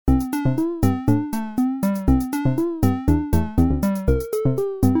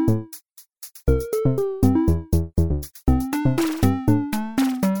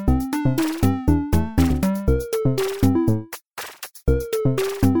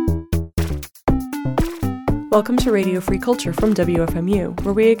Welcome to Radio Free Culture from WFMU,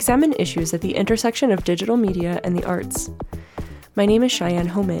 where we examine issues at the intersection of digital media and the arts. My name is Cheyenne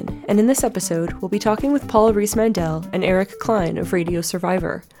Homan, and in this episode, we'll be talking with Paul Rees-Mandel and Eric Klein of Radio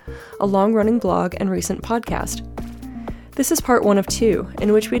Survivor, a long-running blog and recent podcast. This is part 1 of 2,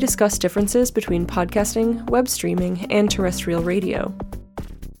 in which we discuss differences between podcasting, web streaming, and terrestrial radio.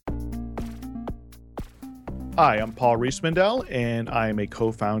 Hi, I'm Paul Rees-Mandel, and I am a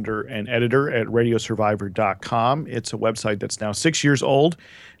co-founder and editor at radiosurvivor.com. It's a website that's now 6 years old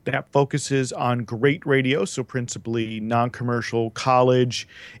that focuses on great radio, so principally non-commercial, college,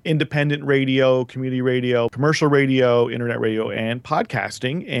 independent radio, community radio, commercial radio, internet radio, and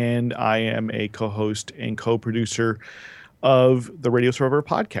podcasting. And I am a co-host and co-producer of the Radio Survivor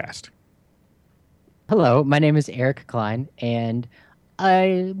podcast. Hello, my name is Eric Klein, and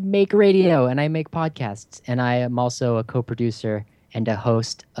I make radio and I make podcasts, and I am also a co-producer and a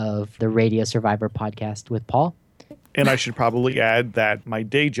host of the Radio Survivor podcast with Paul. And I should probably add that my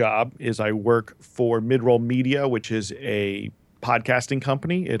day job is I work for Midroll Media, which is a podcasting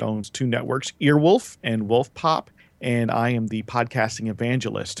company. It owns 2 networks, Earwolf and Wolf Pop, and I am the podcasting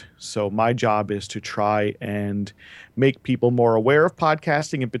evangelist. So my job is to try and make people more aware of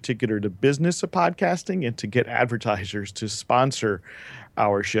podcasting, in particular the business of podcasting, and to get advertisers to sponsor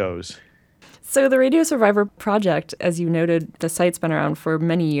our shows. So the Radio Survivor project, as you noted, the site's been around for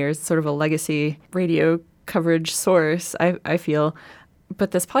many years, sort of a legacy radio coverage source, I feel.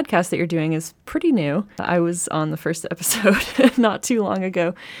 But this podcast that you're doing is pretty new. I was on the first episode not too long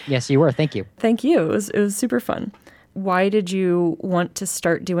ago. Yes, you were. Thank you. Thank you. It was super fun. Why did you want to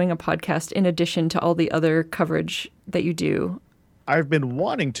start doing a podcast in addition to all the other coverage that you do? I've been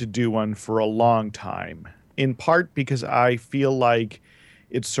wanting to do one for a long time, in part because I feel like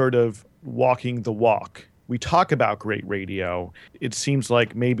it's sort of walking the walk. We talk about great radio. It seems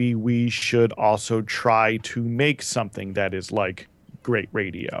like maybe we should also try to make something that is like great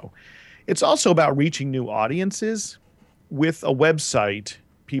radio. It's also about reaching new audiences. With a website,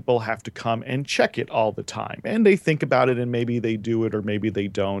 people have to come and check it all the time. And they think about it, and maybe they do it, or maybe they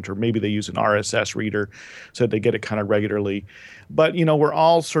don't, or maybe they use an RSS reader so they get it kind of regularly. But, you know, we're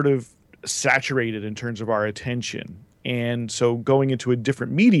all sort of saturated in terms of our attention. And so going into a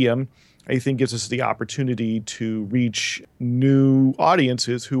different medium, I think, gives us the opportunity to reach new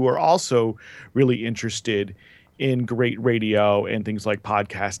audiences who are also really interested in great radio and things like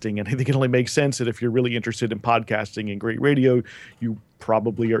podcasting. And I think it only makes sense that if you're really interested in podcasting and great radio, you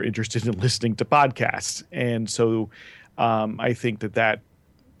probably are interested in listening to podcasts. And so I think that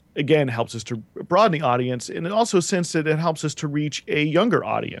again helps us to broaden the audience, and it also sense that it helps us to reach a younger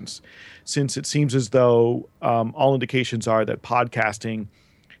audience, since it seems as though all indications are that podcasting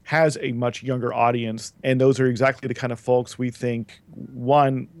has a much younger audience, and those are exactly the kind of folks we think,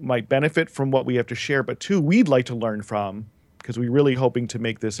 one, might benefit from what we have to share, but 2, we'd like to learn from, because we're really hoping to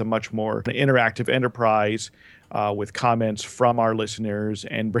make this a much more interactive enterprise with comments from our listeners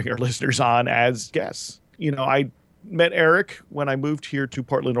and bring our listeners on as guests. You know, I met Eric when I moved here to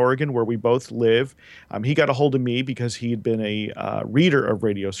Portland, Oregon, where we both live. He got a hold of me because he had been a reader of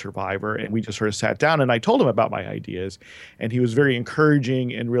Radio Survivor, and we just sort of sat down, and I told him about my ideas, and he was very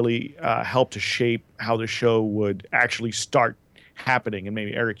encouraging and really helped to shape how the show would actually start happening. And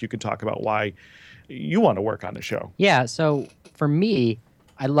maybe, Eric, you could talk about why you want to work on the show. Yeah, so for me,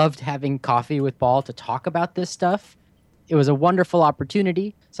 I loved having coffee with Paul to talk about this stuff. It was a wonderful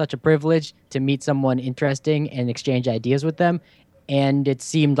opportunity, such a privilege to meet someone interesting and exchange ideas with them. And it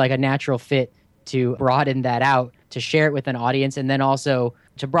seemed like a natural fit to broaden that out, to share it with an audience, and then also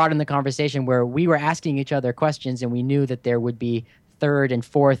to broaden the conversation where we were asking each other questions, and we knew that there would be 3rd and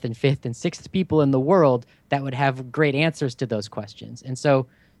 4th and 5th and 6th people in the world that would have great answers to those questions. And so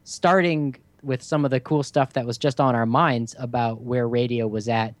starting with some of the cool stuff that was just on our minds about where radio was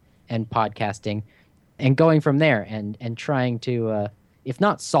at and podcasting, and going from there and trying to, if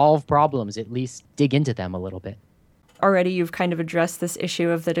not solve problems, at least dig into them a little bit. Already you've kind of addressed this issue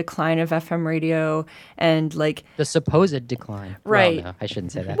of the decline of FM radio and like... the supposed decline. Right. Well, no, I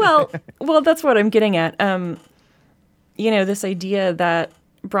shouldn't say that. Well, that's what I'm getting at. You know, this idea that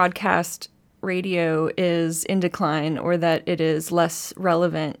broadcast radio is in decline, or that it is less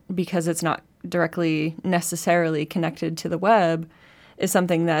relevant because it's not directly necessarily connected to the web, is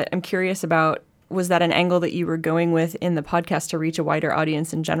something that I'm curious about. Was that an angle that you were going with in the podcast to reach a wider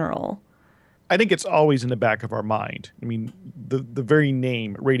audience in general? I think it's always in the back of our mind. I mean, the very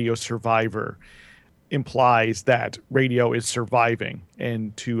name Radio Survivor implies that radio is surviving,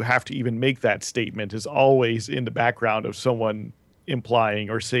 and to have to even make that statement is always in the background of someone implying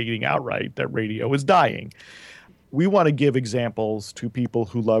or saying outright that radio is dying. We want to give examples to people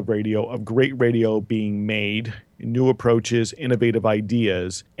who love radio of great radio being made, new approaches, innovative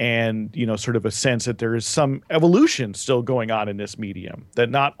ideas, and, sort of a sense that there is some evolution still going on in this medium, that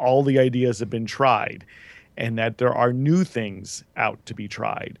not all the ideas have been tried, and that there are new things out to be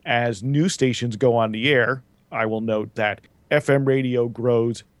tried. As new stations go on the air, I will note that FM radio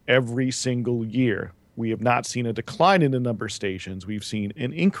grows every single year. We have not seen a decline in the number of stations. We've seen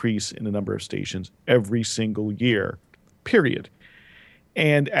an increase in the number of stations every single year, period.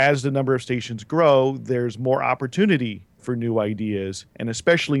 And as the number of stations grow, there's more opportunity for new ideas, and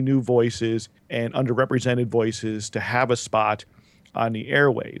especially new voices and underrepresented voices to have a spot on the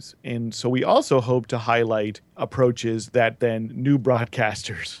airways. And so we also hope to highlight approaches that then new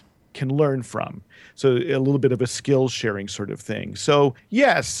broadcasters can learn from. So a little bit of a skills sharing sort of thing. So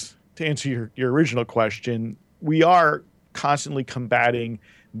yes, to answer your original question, we are constantly combating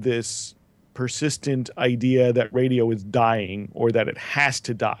this persistent idea that radio is dying, or that it has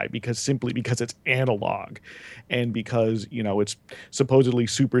to die because it's analog, and because it's supposedly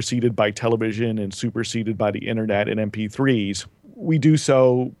superseded by television and superseded by the internet and MP3s. We do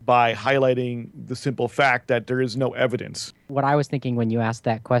so by highlighting the simple fact that there is no evidence. What I was thinking when you asked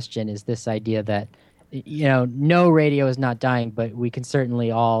that question is this idea that no, radio is not dying, but we can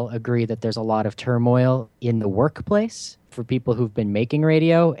certainly all agree that there's a lot of turmoil in the workplace for people who've been making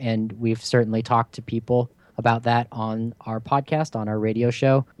radio. And we've certainly talked to people about that on our podcast, on our radio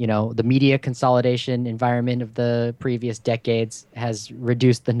show. The media consolidation environment of the previous decades has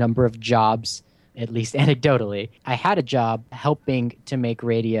reduced the number of jobs, at least anecdotally. I had a job helping to make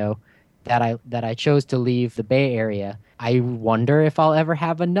radio that I chose to leave the Bay Area. I wonder if I'll ever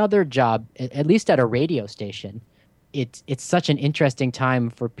have another job, at least at a radio station. It's such an interesting time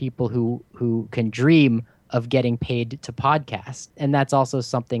for people who can dream of getting paid to podcast. And that's also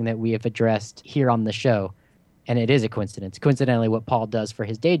something that we have addressed here on the show. And it is a coincidence. Coincidentally, what Paul does for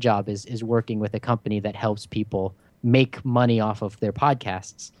his day job is working with a company that helps people make money off of their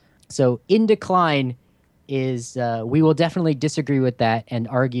podcasts. So In Decline is, we will definitely disagree with that and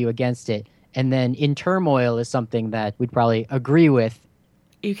argue against it. And then In Turmoil is something that we'd probably agree with.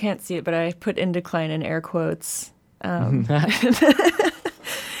 You can't see it, but I put In Decline in air quotes.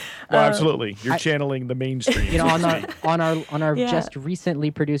 Well, absolutely. You're channeling the mainstream. On our just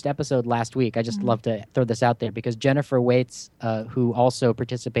recently produced episode last week, I just love to throw this out there because Jennifer Waits, who also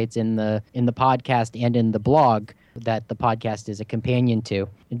participates in the podcast and in the blog that the podcast is a companion to,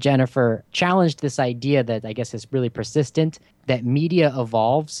 Jennifer challenged this idea that I guess is really persistent, that media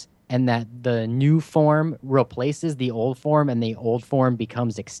evolves and that the new form replaces the old form and the old form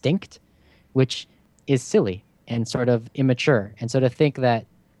becomes extinct, which is silly and sort of immature. And so to think that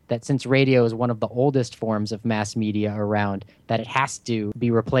since radio is one of the oldest forms of mass media around, that it has to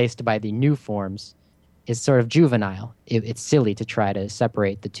be replaced by the new forms is sort of juvenile. It's silly to try to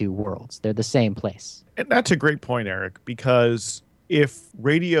separate the two worlds. They're the same place. And that's a great point, Eric, because if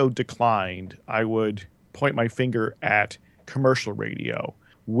radio declined, I would point my finger at commercial radio,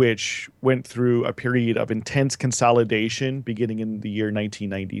 which went through a period of intense consolidation beginning in the year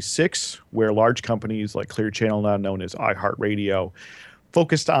 1996, where large companies like Clear Channel, now known as iHeartRadio,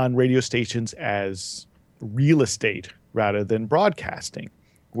 focused on radio stations as real estate rather than broadcasting,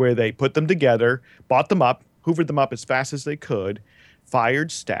 where they put them together, bought them up, hoovered them up as fast as they could, fired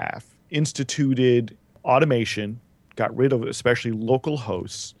staff, instituted automation, got rid of especially local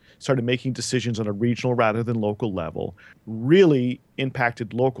hosts, started making decisions on a regional rather than local level, really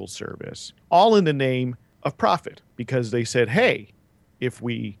impacted local service, all in the name of profit, because they said, hey, if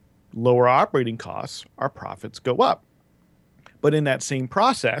we lower our operating costs, our profits go up. But in that same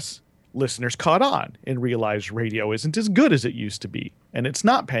process, listeners caught on and realized radio isn't as good as it used to be, and it's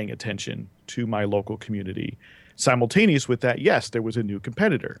not paying attention to my local community. Simultaneous with that, yes, there was a new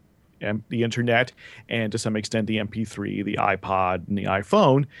competitor, the internet, and to some extent the MP3, the iPod, and the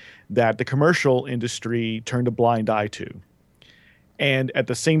iPhone, that the commercial industry turned a blind eye to. And at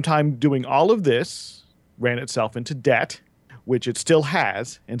the same time doing all of this, ran itself into debt, which it still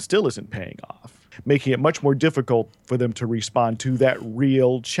has and still isn't paying off, making it much more difficult for them to respond to that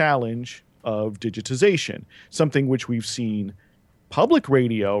real challenge of digitization, something which we've seen public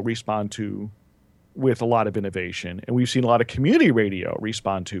radio respond to with a lot of innovation, and we've seen a lot of community radio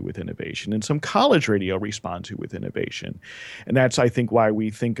respond to with innovation, and some college radio respond to with innovation. And that's, I think, why we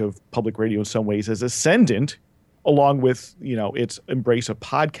think of public radio in some ways as ascendant along with, its embrace of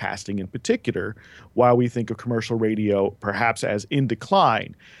podcasting in particular, while we think of commercial radio perhaps as in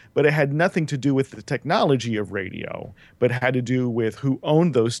decline. But it had nothing to do with the technology of radio, but had to do with who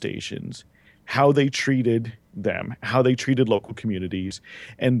owned those stations, how they treated them, how they treated local communities,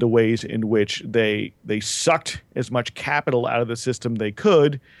 and the ways in which they sucked as much capital out of the system they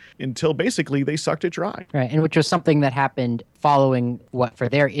could until basically they sucked it dry. Right, and which was something that happened following what for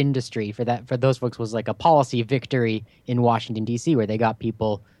their industry, for those folks was like a policy victory in Washington, D.C., where they got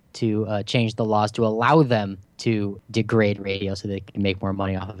people to change the laws to allow them to degrade radio so they can make more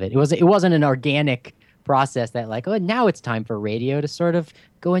money off of it. It wasn't an organic process that like, oh, now it's time for radio to sort of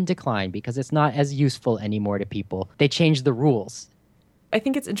go in decline because it's not as useful anymore to people. They changed the rules. I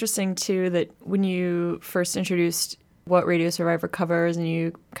think it's interesting, too, that when you first introduced what Radio Survivor covers and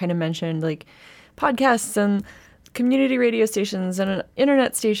you kind of mentioned like podcasts and community radio stations and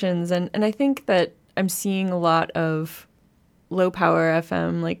internet stations. And I think that I'm seeing a lot of low power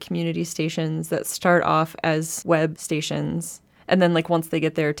FM, like community stations that start off as web stations. And then like once they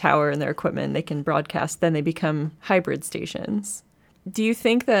get their tower and their equipment, they can broadcast, then they become hybrid stations. Do you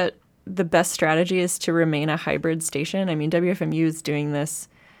think that the best strategy is to remain a hybrid station? I mean, WFMU is doing this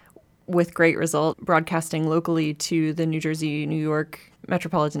with great result, broadcasting locally to the New Jersey, New York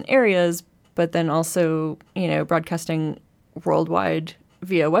metropolitan areas, but then also, broadcasting worldwide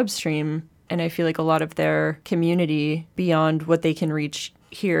via web stream. And I feel like a lot of their community beyond what they can reach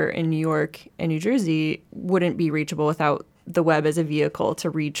here in New York and New Jersey wouldn't be reachable without the web as a vehicle to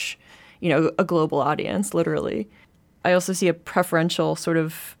reach, a global audience, literally. I also see a preferential sort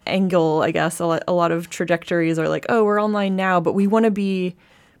of angle, I guess. A lot of trajectories are like, oh, we're online now, but we want to be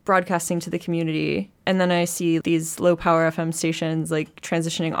broadcasting to the community. And then I see these low power FM stations like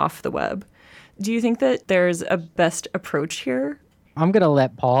transitioning off the web. Do you think that there's a best approach here? I'm going to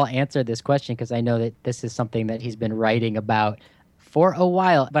let Paul answer this question because I know that this is something that he's been writing about for a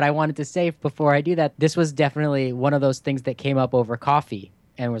while. But I wanted to say before I do that, this was definitely one of those things that came up over coffee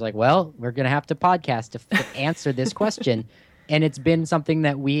and was like, well, we're going to have to podcast to answer this question. And it's been something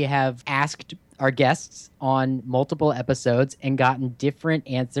that we have asked our guests on multiple episodes and gotten different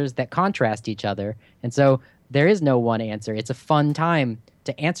answers that contrast each other. And so there is no one answer. It's a fun time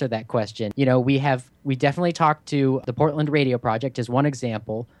to answer that question. We definitely talked to the Portland Radio Project as one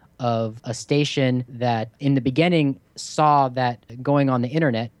example of a station that in the beginning saw that going on the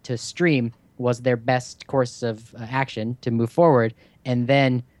internet to stream was their best course of action to move forward. And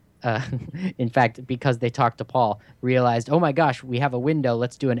then, in fact, because they talked to Paul, realized, oh my gosh, we have a window,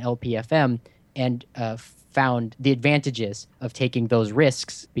 let's do an LPFM, and found the advantages of taking those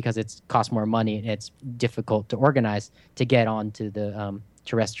risks because it's cost more money and it's difficult to organize to get onto the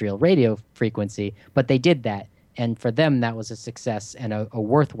terrestrial radio frequency. But they did that. And for them, that was a success and a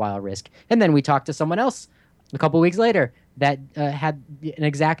worthwhile risk. And then we talked to someone else a couple of weeks later that had an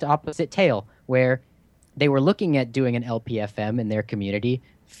exact opposite tale, where they were looking at doing an LPFM in their community,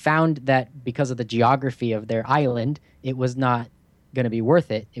 found that because of the geography of their island, it was not going to be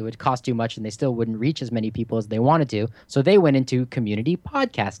worth it. It would cost too much and they still wouldn't reach as many people as they wanted to. So they went into community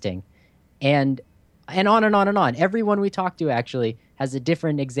podcasting. And on and on and on. Everyone we talked to actually has a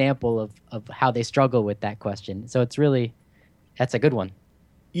different example of how they struggle with that question. So that's a good one.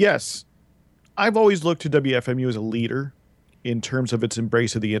 Yes. I've always looked to WFMU as a leader in terms of its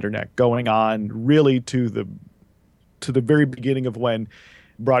embrace of the internet, going on really to the very beginning of when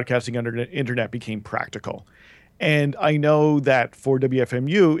broadcasting on the internet became practical. And I know that for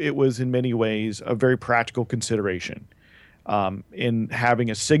WFMU, it was in many ways a very practical consideration. In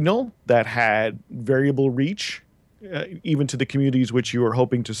having a signal that had variable reach, even to the communities which you were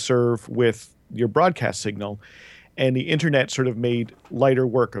hoping to serve with your broadcast signal. And the internet sort of made lighter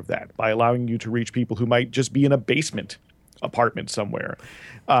work of that by allowing you to reach people who might just be in a basement apartment somewhere,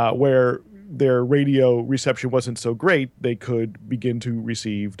 where their radio reception wasn't so great, they could begin to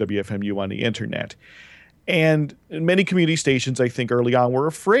receive WFMU on the internet. And many community stations, I think, early on were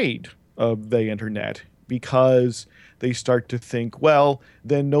afraid of the internet because they start to think, well,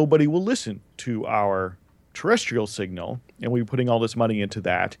 then nobody will listen to our terrestrial signal, and we're putting all this money into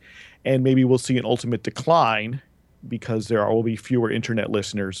that, and maybe we'll see an ultimate decline because there will be fewer internet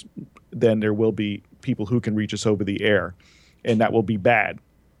listeners than there will be people who can reach us over the air, and that will be bad.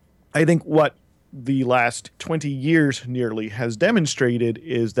 I think what the last 20 years nearly has demonstrated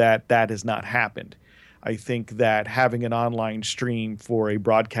is that that has not happened. I think that having an online stream for a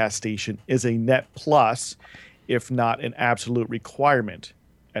broadcast station is a net plus, if not an absolute requirement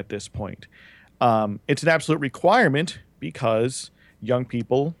at this point. It's an absolute requirement because young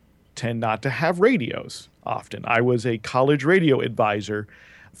people tend not to have radios often. I was a college radio advisor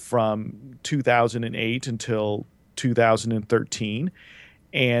from 2008 until 2013.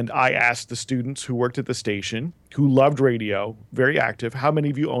 And I asked the students who worked at the station, who loved radio, very active, how many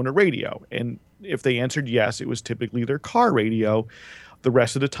of you own a radio? And if they answered yes, it was typically their car radio. The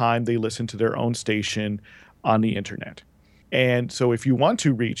rest of the time, they listened to their own station on the internet. And so if you want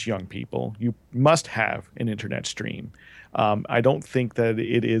to reach young people, you must have an internet stream. I don't think that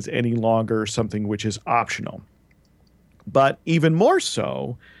it is any longer something which is optional. But even more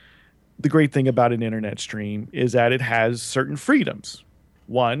so, the great thing about an internet stream is that it has certain freedoms.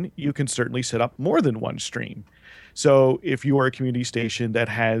 One, you can certainly set up more than one stream. So if you are a community station that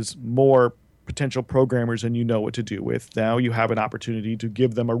has more potential programmers than you know what to do with, now you have an opportunity to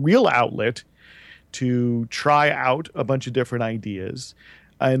give them a real outlet to try out a bunch of different ideas,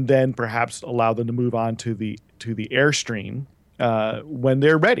 and then perhaps allow them to move on to the Airstream when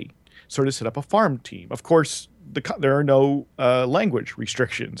they're ready. Sort of set up a farm team. Of course, there are no language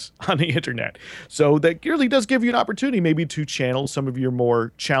restrictions on the internet. So that really does give you an opportunity maybe to channel some of your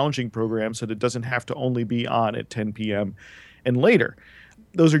more challenging programs so that it doesn't have to only be on at 10 p.m. and later.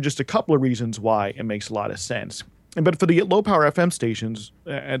 Those are just a couple of reasons why it makes a lot of sense. But for the low-power FM stations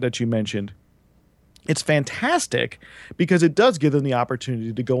that you mentioned, it's fantastic because it does give them the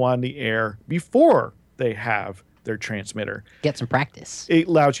opportunity to go on the air before they have their transmitter. Get some practice. It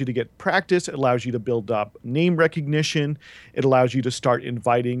allows you to get practice. It allows you to build up name recognition. It allows you to start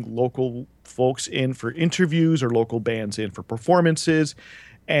inviting local folks in for interviews or local bands in for performances,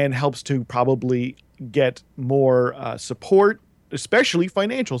 and helps to probably get more support, especially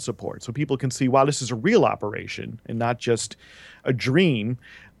financial support. So people can see, wow, this is a real operation and not just a dream.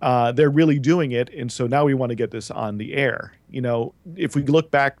 They're really doing it. And so now we want to get this on the air. You know, if we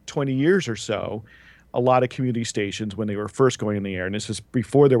look back 20 years or so, a lot of community stations, when they were first going in the air, and this is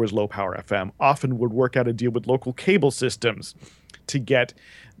before there was low power FM, often would work out a deal with local cable systems to get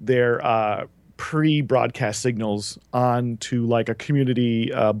their pre-broadcast signals onto like a community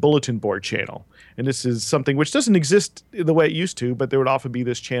bulletin board channel. And this is something which doesn't exist the way it used to, but there would often be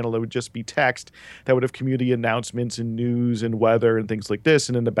this channel that would just be text that would have community announcements and news and weather and things like this.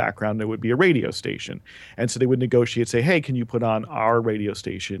 And in the background, there would be a radio station. And so they would negotiate, say, hey, can you put on our radio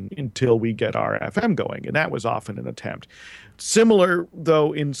station until we get our FM going? And that was often an attempt. Similar,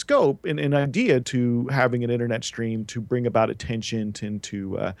 though, in scope and an idea to having an internet stream to bring about attention and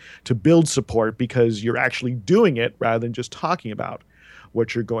to build support, because you're actually doing it rather than just talking about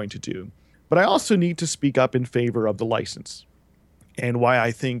what you're going to do. But I also need to speak up in favor of the license, and why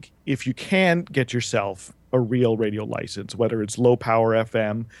I think if you can get yourself a real radio license, whether it's low power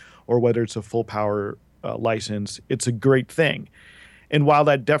FM or whether it's a full power license, it's a great thing. And while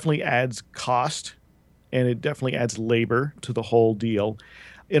that definitely adds cost and it definitely adds labor to the whole deal,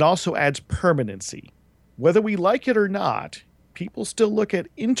 it also adds permanency. Whether we like it or not, people still look at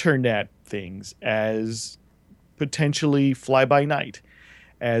internet things as potentially fly-by-night,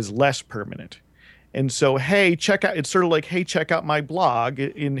 as less permanent. And so, hey, it's sort of like, hey, check out my blog,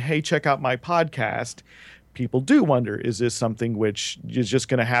 and hey, check out my podcast. People do wonder, is this something which is just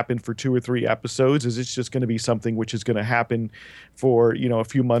going to happen for 2 or 3 episodes? Is this just going to be something which is going to happen for, a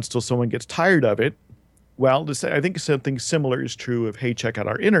few months till someone gets tired of it? Well, I think something similar is true of, hey, check out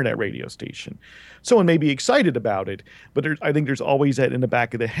our internet radio station. Someone may be excited about it, but I think there's always that in the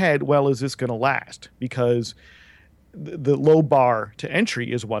back of the head, well, is this going to last? Because the low bar to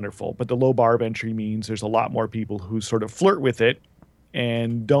entry is wonderful, but the low bar of entry means there's a lot more people who sort of flirt with it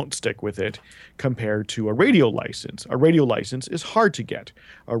and don't stick with it compared to a radio license. A radio license is hard to get.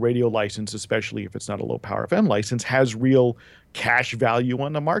 A radio license, especially if it's not a low power FM license, has real cash value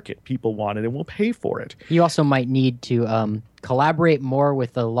on the market. People want it and will pay for it. You also might need to collaborate more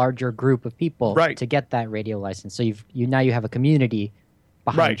with a larger group of people to get that radio license. So now you have a community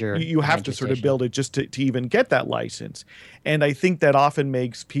behind your you have to sort of build it just to even get that license. And I think that often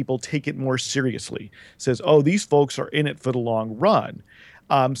makes people take it more seriously. Says, oh, these folks are in it for the long run.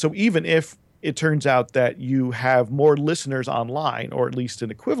 So even if it turns out that you have more listeners online, or at least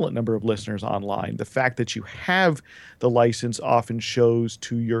an equivalent number of listeners online, the fact that you have the license often shows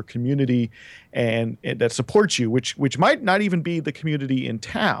to your community and that supports you, which might not even be the community in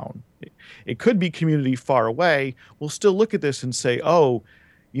town. It could be community far away. We'll still look at this and say, oh,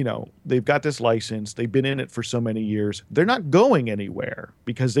 they've got this license. They've been in it for so many years. They're not going anywhere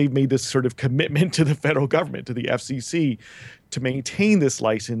because they've made this sort of commitment to the federal government, to the FCC, to maintain this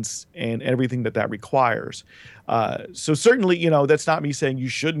license and everything that requires. So certainly, that's not me saying you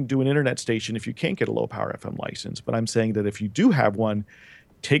shouldn't do an internet station if you can't get a low power FM license. But I'm saying that if you do have one,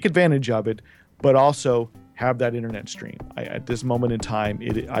 take advantage of it, but also have that internet stream. At this moment in time,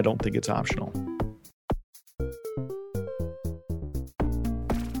 I don't think it's optional.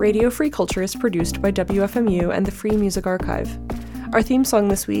 Radio Free Culture is produced by WFMU and the Free Music Archive. Our theme song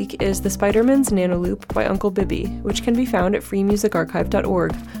this week is The Spider-Man's Nanoloop by Uncle Bibby, which can be found at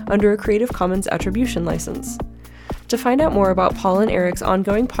freemusicarchive.org under a Creative Commons Attribution license. To find out more about Paul and Eric's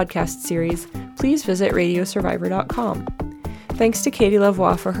ongoing podcast series, please visit radiosurvivor.com. Thanks to Katie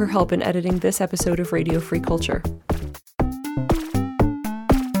Lavoie for her help in editing this episode of Radio Free Culture.